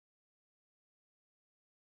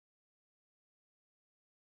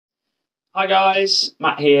Hi guys,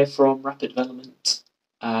 Matt here from Rapid Development.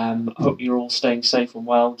 Hope you're all staying safe and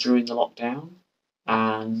well during the lockdown.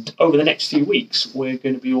 And over the next few weeks, we're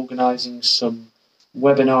going to be organising some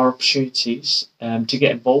webinar opportunities to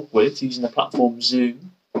get involved with using the platform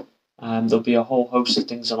Zoom. There'll be a whole host of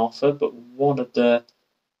things on offer, but one of the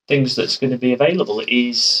things that's going to be available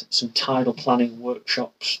is some tidal planning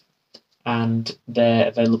workshops, and they're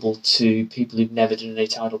available to people who've never done any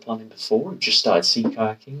tidal planning before and just started sea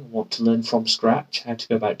kayaking and want to learn from scratch how to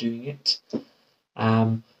go about doing it.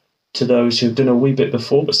 To those who've done a wee bit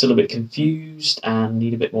before but still a bit confused and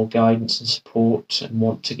need a bit more guidance and support and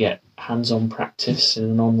want to get hands-on practice in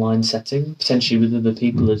an online setting, potentially with other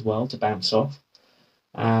people as well to bounce off.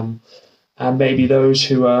 And maybe those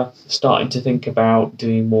who are starting to think about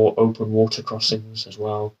doing more open water crossings as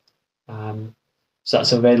well. So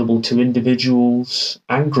that's available to individuals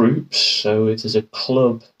and groups. So if there's a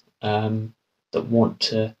club that want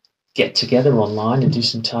to get together online and do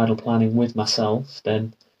some tidal planning with myself,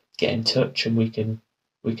 then get in touch and we can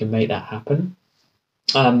make that happen.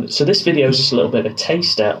 So this video is just a little bit of a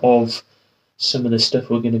taster of some of the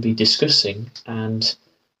stuff we're going to be discussing, and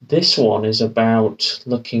this one is about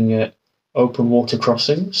looking at open water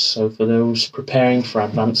crossings. So for those preparing for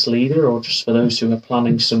advanced leader, or just for those who are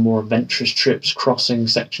planning some more adventurous trips crossing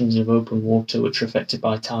sections of open water which are affected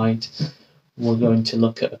by tide, we're going to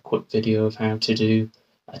look at a quick video of how to do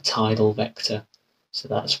a tidal vector. So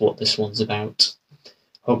that's what this one's about.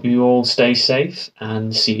 Hope you all stay safe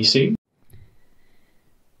and see you soon.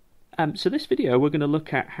 So this video we're going to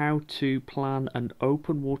look at how to plan an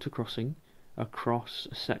open water crossing across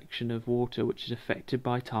a section of water which is affected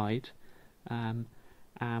by tide. And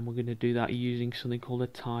we're going to do that using something called a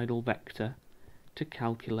tidal vector to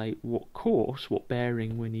calculate what course, what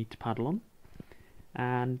bearing we need to paddle on.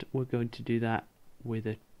 And we're going to do that with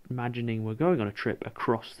imagining we're going on a trip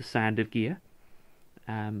across the Sound of Gigha.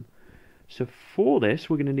 So for this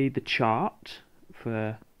we're going to need the chart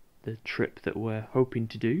for the trip that we're hoping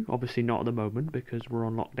to do. Obviously not at the moment because we're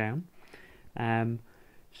on lockdown.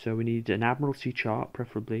 So we need an Admiralty chart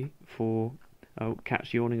preferably for, oh,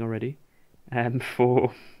 cat's yawning already.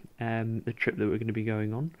 For the trip that we're going to be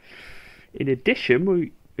going on. In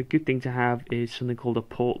addition, a good thing to have is something called a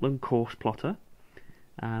Portland course plotter,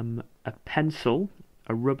 a pencil,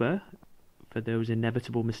 a rubber for those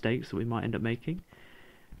inevitable mistakes that we might end up making,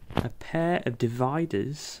 a pair of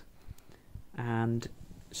dividers, and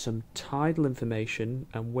some tidal information.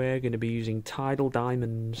 And we're going to be using tidal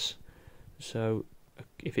diamonds. So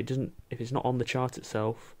if it's not on the chart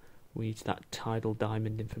itself, we need that tidal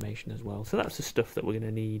diamond information as well. So that's the stuff that we're going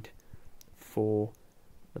to need for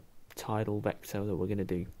the tidal vector that we're going to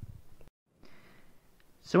do.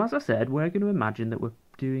 So as I said, we're going to imagine that we're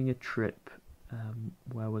doing a trip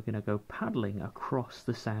where we're going to go paddling across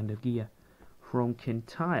the Sound of Gigha from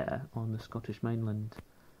Kintyre on the Scottish mainland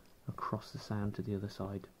across the Sound to the other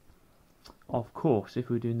side. Of course, if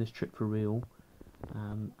we're doing this trip for real,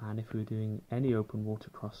 and if we're doing any open water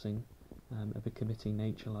crossing of a committing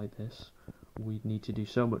nature like this, we'd need to do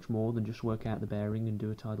so much more than just work out the bearing and do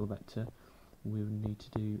a tidal vector. We would need to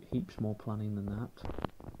do heaps more planning than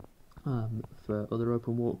that. For other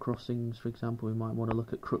open water crossings, for example, we might want to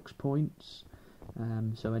look at crux points,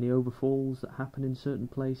 so any overfalls that happen in certain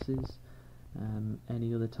places,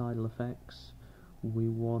 any other tidal effects. We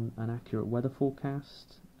want an accurate weather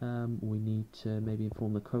forecast. We need to maybe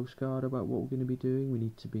inform the Coast Guard about what we're going to be doing. We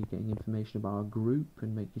need to be getting information about our group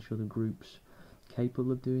and making sure the group's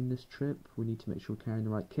capable of doing this trip. We need to make sure we're carrying the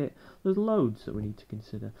right kit. There's loads that we need to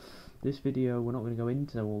consider. This video, we're not going to go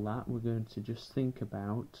into all that. We're going to just think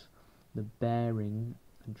about the bearing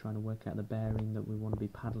and trying to work out the bearing that we want to be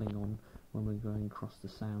paddling on when we're going across the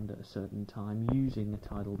Sound at a certain time using a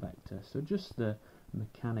tidal vector. So just the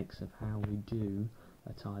mechanics of how we do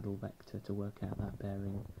a tidal vector to work out that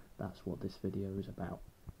bearing. That's what this video is about.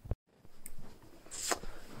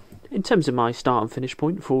 In terms of my start and finish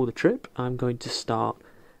point for the trip, I'm going to start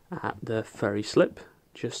at the ferry slip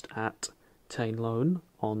just at Tainlone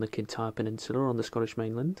on the Kintyre Peninsula on the Scottish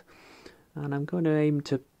mainland, and I'm going to aim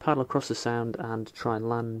to paddle across the Sound and try and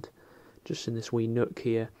land just in this wee nook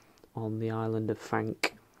here on the island of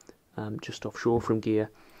Fank, just offshore from Gigha.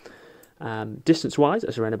 Distance-wise,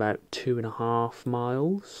 it's around about 2.5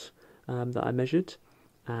 miles that I measured,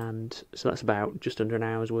 and so that's about just under an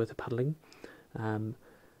hour's worth of paddling.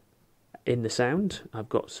 In the Sound, I've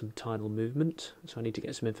got some tidal movement, so I need to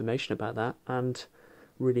get some information about that, and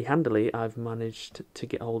really handily, I've managed to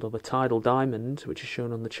get hold of a tidal diamond, which is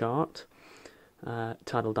shown on the chart,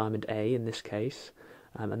 tidal diamond A in this case,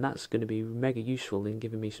 and that's going to be mega useful in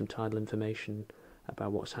giving me some tidal information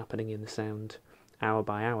about what's happening in the Sound hour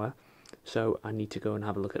by hour. so I need to go and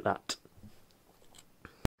have a look at that.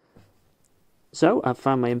 So I've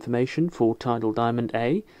found my information for Tidal Diamond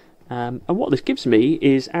A, and what this gives me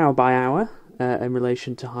is hour by hour in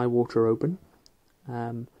relation to high water open.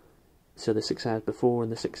 So the 6 hours before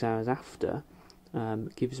and the 6 hours after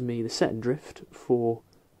gives me the set and drift for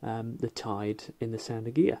the tide in the Sound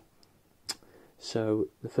of Gigha. So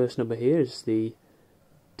the first number here is the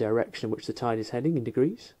direction in which the tide is heading in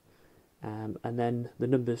degrees, and then the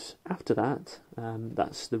numbers after that,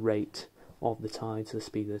 that's the rate of the tide, so the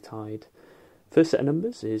speed of the tide. First set of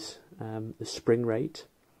numbers is the spring rate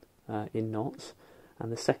in knots,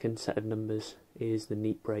 and the second set of numbers is the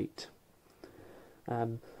neap rate.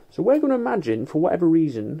 So we're going to imagine, for whatever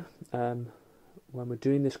reason, when we're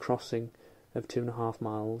doing this crossing of 2.5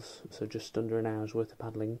 miles, so just under an hour's worth of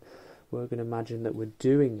paddling, we're going to imagine that we're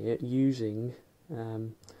doing it using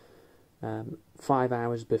 5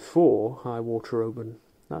 hours before high water open.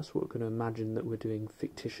 That's what we're going to imagine that we're doing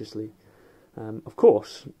fictitiously. Of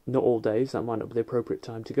course, not all days, that might not be the appropriate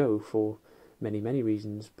time to go for many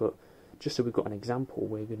reasons, but just so we've got an example,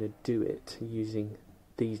 we're going to do it using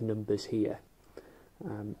these numbers here.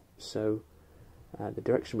 So the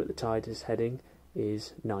direction that the tide is heading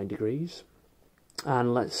is 9 degrees,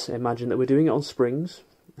 and let's imagine that we're doing it on springs.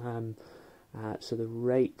 So the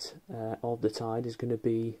rate of the tide is going to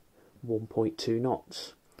be 1.2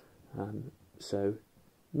 knots. So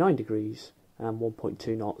 9 degrees and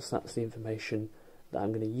 1.2 knots, that's the information that I'm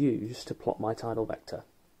going to use to plot my tidal vector.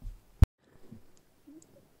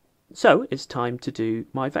 So it's time to do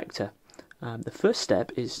my vector. The first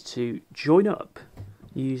step is to join up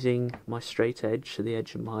using my straight edge, so the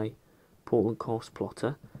edge of my Portland course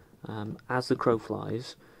plotter, as the crow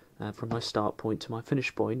flies, from my start point to my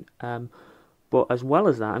finish point. But as well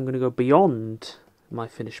as that, I'm going to go beyond my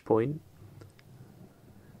finish point,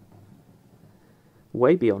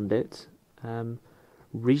 way beyond it.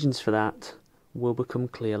 Reasons for that will become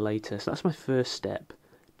clear later. So that's my first step,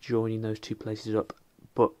 joining those two places up,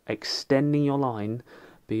 but extending your line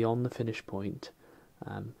beyond the finish point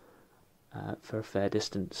for a fair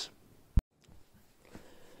distance.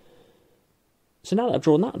 So now that I've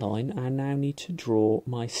drawn that line, I now need to draw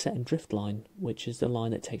my set and drift line, which is the line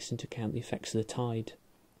that takes into account the effects of the tide.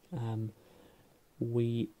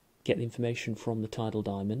 We get the information from the tidal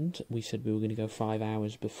diamond. We said we were going to go 5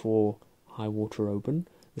 hours before high water open.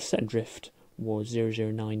 The set and drift was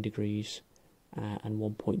 009 degrees and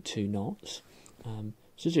 1.2 knots.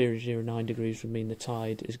 So 009 degrees would mean the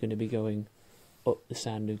tide is going to be going up the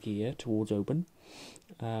Sound of Gigha towards open.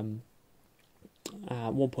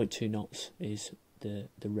 1.2 knots is the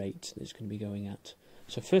rate that it's going to be going at.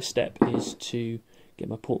 So first step is to get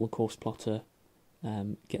my Portland course plotter,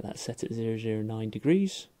 get that set at 009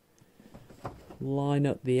 degrees, line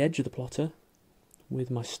up the edge of the plotter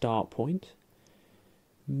with my start point,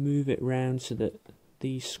 move it round so that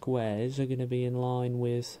these squares are going to be in line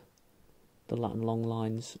with the lat and long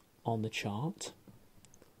lines on the chart,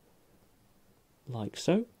 like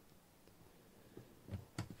so.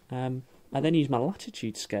 I then use my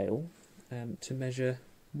latitude scale to measure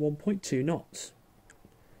 1.2 knots,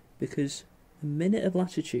 because a minute of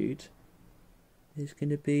latitude is going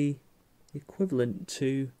to be equivalent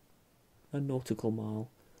to a nautical mile,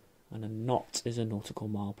 and a knot is a nautical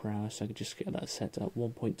mile per hour, so I could just get that set at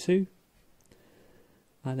 1.2.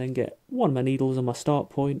 I then get one of my needles on my start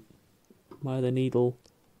point, my other needle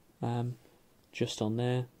just on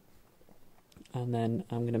there, and then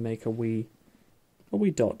I'm going to make a wee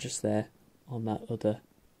dot just there on that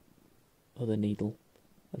other needle,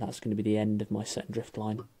 and that's going to be the end of my set and drift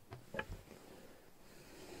line.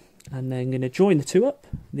 And then I'm going to join the two up,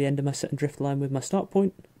 the end of my set and drift line with my start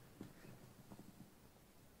point,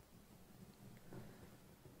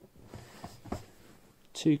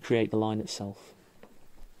 to create the line itself.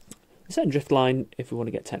 The set and drift line, if we want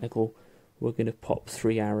to get technical, we're going to pop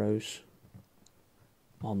 3 arrows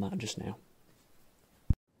on that just now.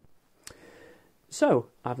 So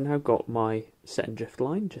I've now got my set and drift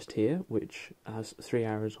line just here, which has 3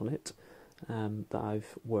 arrows on it that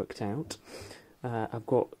I've worked out. I've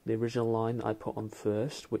got the original line that I put on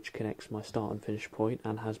first, which connects my start and finish point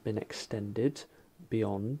and has been extended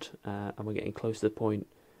beyond, and we're getting close to the point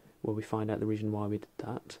where we find out the reason why we did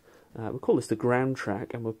that. We'll call this the ground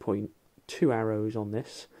track, and we'll point 2 arrows on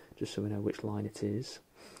this, just so we know which line it is.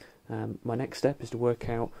 My next step is to work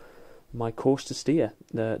out my course to steer,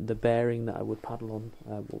 the bearing that I would paddle on,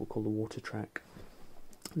 what we call the water track.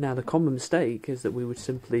 Now the common mistake is that we would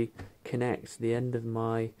simply connect the end of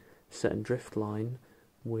my set and drift line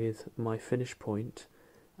with my finish point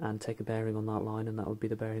and take a bearing on that line, and that would be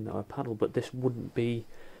the bearing that I paddle, but this wouldn't be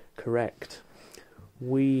correct.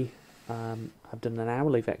 We I've done an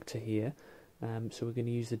hourly vector here, so we're going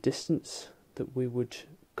to use the distance that we would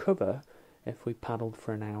cover if we paddled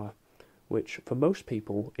for an hour, which for most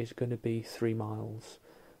people is going to be 3 miles.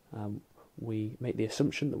 We make the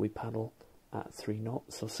assumption that we paddle at 3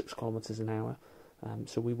 knots or 6 kilometres an hour,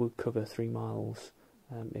 so we would cover 3 miles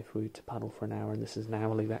if we were to paddle for an hour, and this is an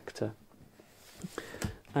hourly vector.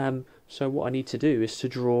 So what I need to do is to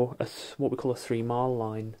draw what we call a 3 mile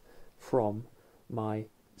line from my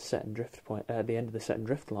set and drift point at the end of the set and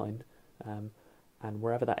drift line, and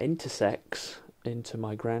wherever that intersects into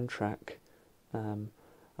my ground track,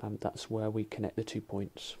 that's where we connect the 2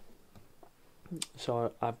 points.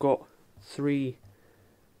 So I've got 3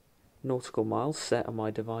 nautical miles set on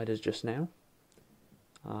my dividers just now.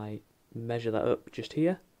 I measure that up just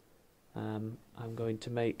here. I'm going to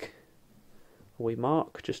make a wee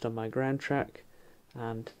mark just on my ground track,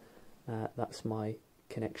 and that's my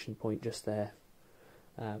connection point just there.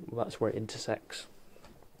 That's where it intersects.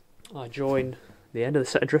 I join the end of the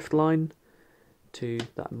set adrift line to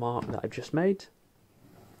that mark that I've just made.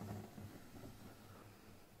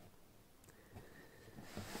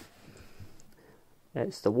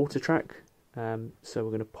 It's the water track, so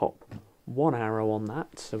we're going to pop 1 arrow on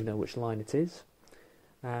that so we know which line it is.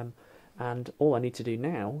 And all I need to do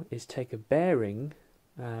now is take a bearing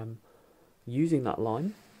using that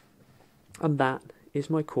line, and that is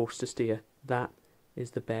my course to steer. That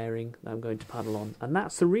is the bearing that I'm going to paddle on, and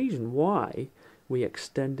that's the reason why we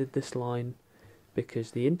extended this line,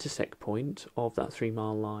 because the intersect point of that 3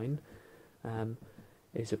 mile line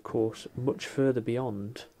is of course much further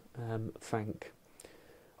beyond Fank.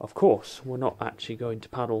 Of course we're not actually going to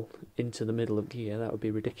paddle into the middle of Gigha, that would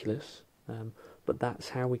be ridiculous, but that's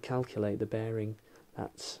how we calculate the bearing.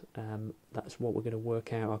 That's what we're going to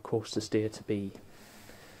work out our course to steer to be.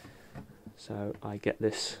 So I get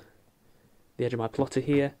the edge of my plotter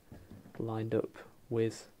here lined up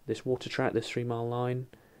with this water track, this 3 mile line.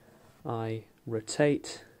 I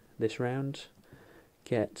rotate this round,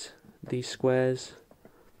 get these squares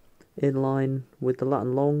in line with the lat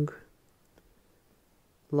and long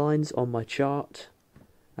lines on my chart,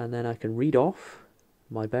 and then I can read off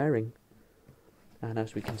my bearing, and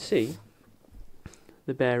as we can see,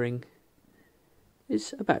 the bearing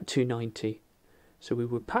is about 290, so we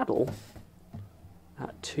would paddle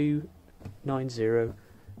at 290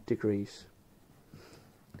 degrees,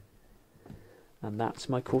 and that's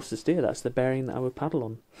my course to steer. That's the bearing that I would paddle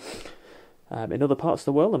on. In other parts of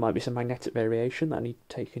the world there might be some magnetic variation that I need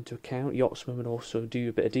to take into account. Yachtsmen would also do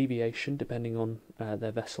a bit of deviation depending on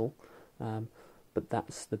their vessel, but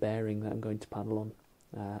that's the bearing that I'm going to paddle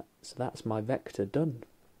on. So that's my vector done.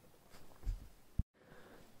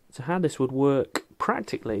 So how this would work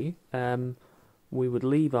practically, we would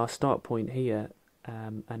leave our start point here,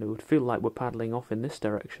 and it would feel like we're paddling off in this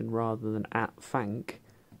direction rather than at Fank,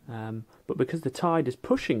 but because the tide is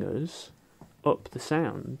pushing us up the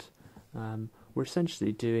Sound, we're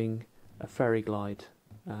essentially doing a ferry glide,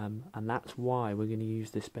 and that's why we're going to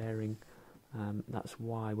use this bearing. That's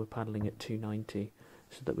why we're paddling at 290,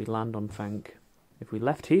 so that we land on Fank. If we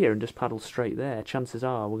left here and just paddled straight there, chances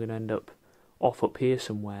are we're going to end up off up here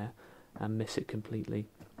somewhere and miss it completely.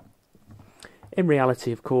 In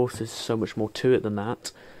reality, of course, there's so much more to it than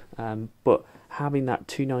that, but having that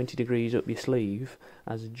 290 degrees up your sleeve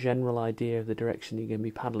as a general idea of the direction you're going to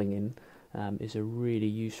be paddling in is a really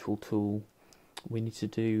useful tool. We need to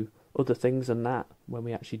do other things than that when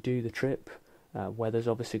we actually do the trip. Weather's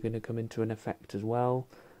obviously going to come into an effect as well.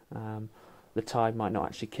 The tide might not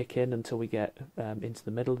actually kick in until we get into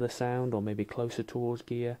the middle of the Sound, or maybe closer towards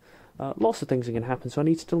Gigha. Lots of things are going to happen, so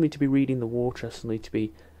I still need to be reading the water. I still need to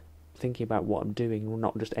be thinking about what I'm doing. We're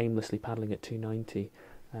not just aimlessly paddling at 290.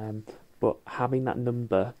 But having that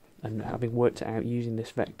number and having worked it out using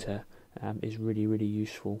this vector is really, really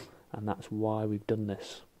useful, and that's why we've done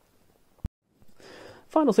this.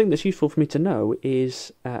 Final thing that's useful for me to know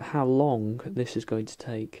is how long this is going to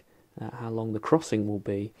take, how long the crossing will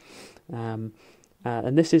be. And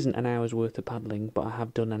this isn't an hour's worth of paddling, but I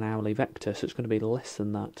have done an hourly vector, so it's going to be less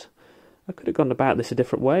than that. I could have gone about this a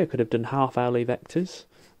different way. I could have done half-hourly vectors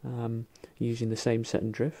using the same set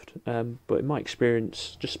and drift, but in my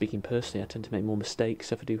experience, just speaking personally, I tend to make more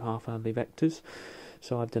mistakes if I do half-hourly vectors.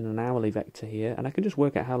 So I've done an hourly vector here, and I can just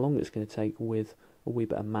work out how long it's going to take with a wee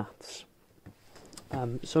bit of maths.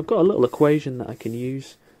 So I've got a little equation that I can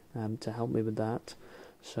use to help me with that.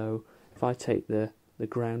 So if I take the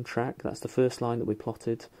ground track, that's the first line that we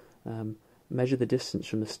plotted, measure the distance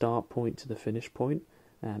from the start point to the finish point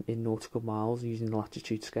in nautical miles using the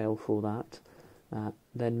latitude scale for that,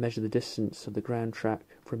 then measure the distance of the ground track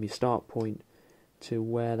from your start point to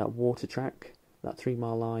where that water track that 3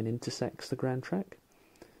 mile line intersects the Grand Trek.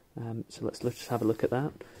 So let's just have a look at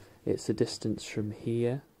that. It's the distance from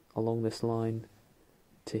here along this line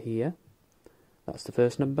to here. That's the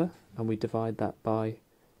first number, and we divide that by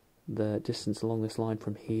the distance along this line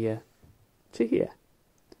from here to here.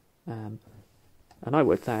 And I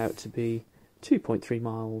worked that out to be 2.3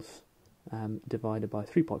 miles divided by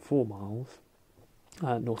 3.4 miles,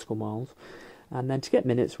 nautical miles. And then to get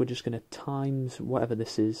minutes, we're just going to times whatever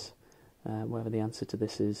this is, whatever the answer to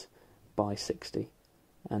this is, by 60.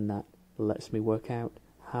 And that lets me work out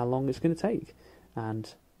how long it's going to take.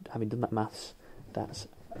 And having done that maths, that's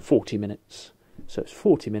 40 minutes. So it's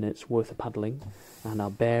 40 minutes worth of paddling, and our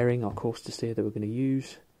bearing, our course to steer that we're going to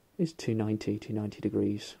use is 290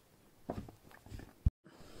 degrees.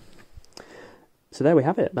 So there we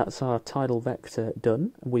have it. That's our tidal vector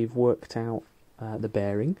done. We've worked out the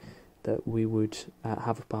bearing that we would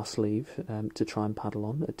have up our sleeve to try and paddle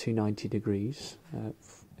on at 290 degrees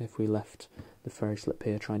if we left the ferry slip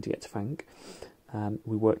here trying to get to Fank.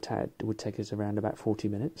 We worked out it would take us around about 40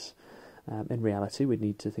 minutes. In reality, we'd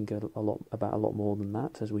need to think a lot more than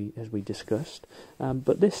that, as we discussed.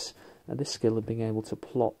 But this skill of being able to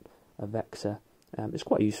plot a vector is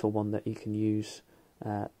quite a useful one that you can use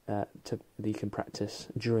that you can practice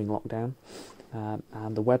during lockdown.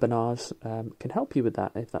 And the webinars can help you with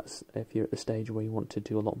that if you're at the stage where you want to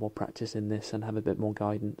do a lot more practice in this and have a bit more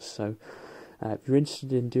guidance. So if you're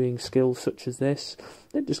interested in doing skills such as this,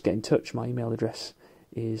 then just get in touch. My email address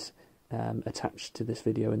is attached to this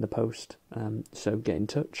video in the post, so get in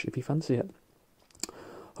touch if you fancy it.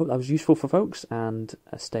 Hope that was useful for folks, and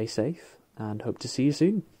stay safe, and hope to see you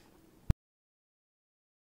soon.